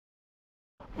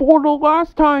For the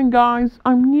last time, guys,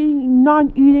 I'm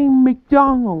not eating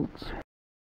McDonald's.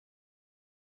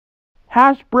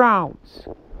 Hash browns.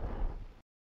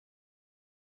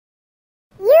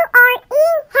 You are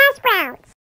eating hash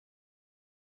browns.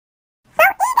 So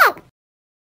eat it!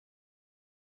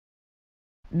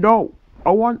 No,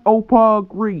 I want Opa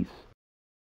grease.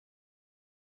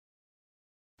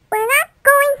 We're not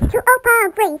going to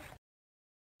Opa Grease.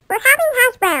 We're having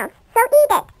hash browns, so eat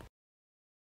it.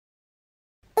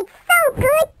 It's so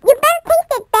good, you better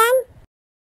taste it, Ben.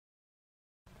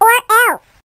 Or else.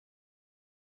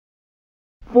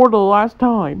 For the last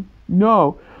time.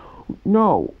 No.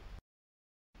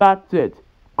 That's it.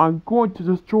 I'm going to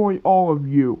destroy all of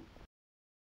you.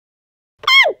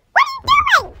 Ben, what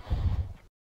are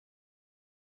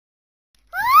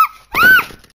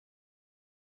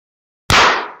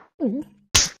you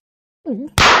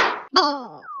doing?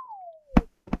 Oh.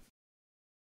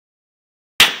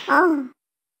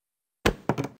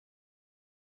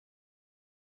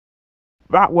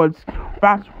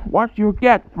 That's what you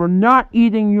get for not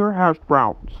eating your hash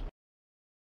browns.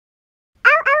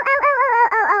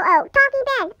 Oh. Talking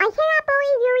Ben, I cannot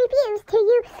believe you refused to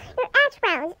use your hash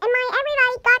browns and my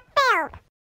everybody got failed.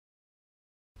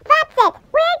 That's it.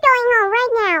 We're going home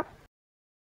right now.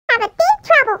 Have a deep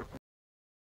trouble.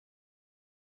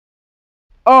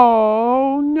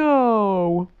 Oh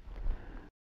no.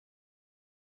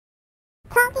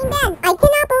 Talking Ben, I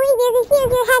cannot believe you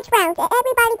refused your hash browns and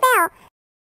everybody failed.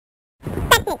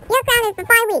 That's it. You're grounded for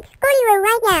 5 weeks. Go to your room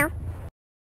right now.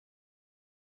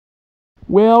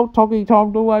 Well, Talking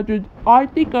Tom the Legend, I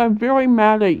think I'm very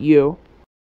mad at you.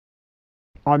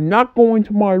 I'm not going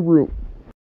to my room.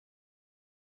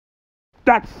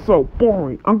 That's so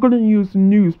boring. I'm gonna use the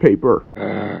newspaper.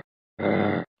 Ben,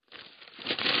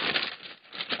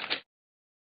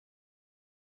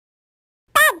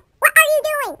 what are you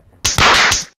doing?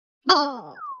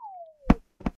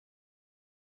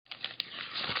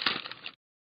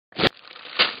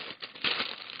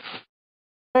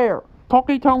 There,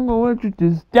 Talking Tom the Legend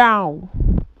is down.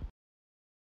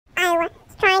 I was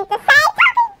trying to say,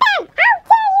 Talking Ben, how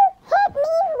dare you hit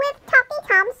me with Talking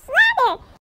Tom's ladder?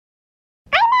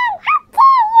 I mean, how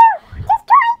dare you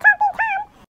destroy Talking Tom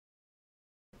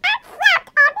and slapped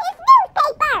on his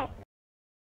newspaper?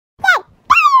 Dead,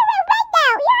 go to your room right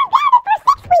now. You're grounded for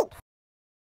 6 weeks.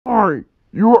 Alright,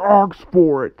 you asked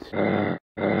for it.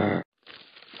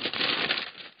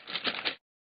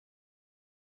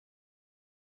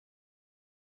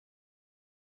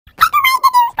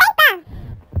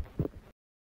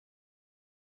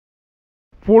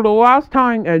 For the last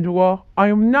time, Angela, I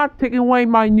am not taking away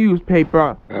my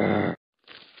newspaper. No.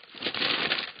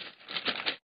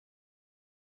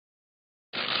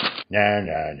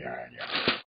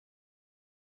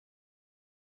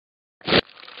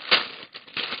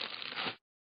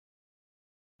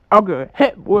 I'm gonna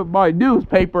hit with my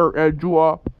newspaper,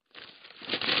 Angela.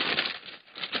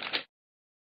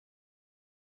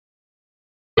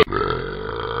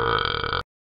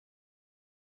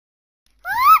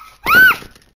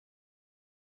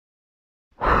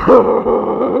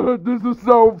 This is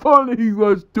so funny.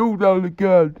 Let's do that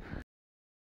again.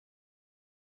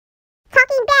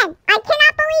 Talking Ben, I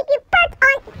cannot believe you burnt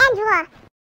on Angela.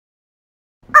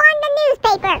 On the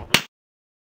newspaper.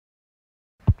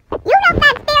 You know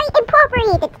that's very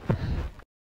inappropriate.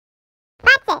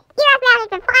 That's it. You're grounded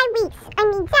for 5 weeks.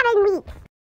 7 weeks.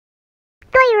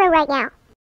 Go to your room right now.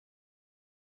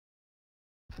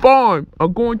 Fine,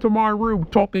 I'm going to my room,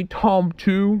 Talking Tom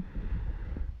too.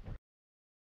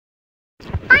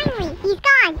 Finally, he's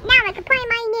gone. Now I can play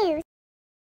my news.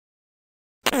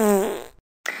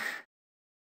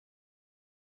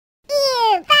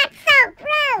 Ew, that's so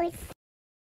gross.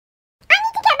 I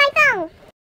need to get my phone.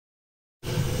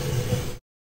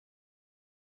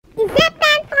 Is that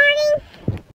bad farting?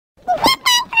 Is that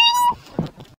bad farting?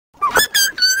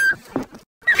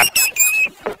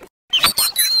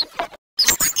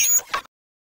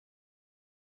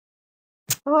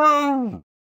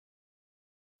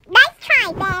 Nice try,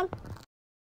 Ben.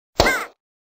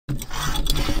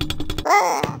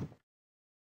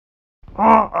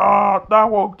 That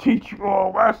will teach you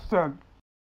a lesson.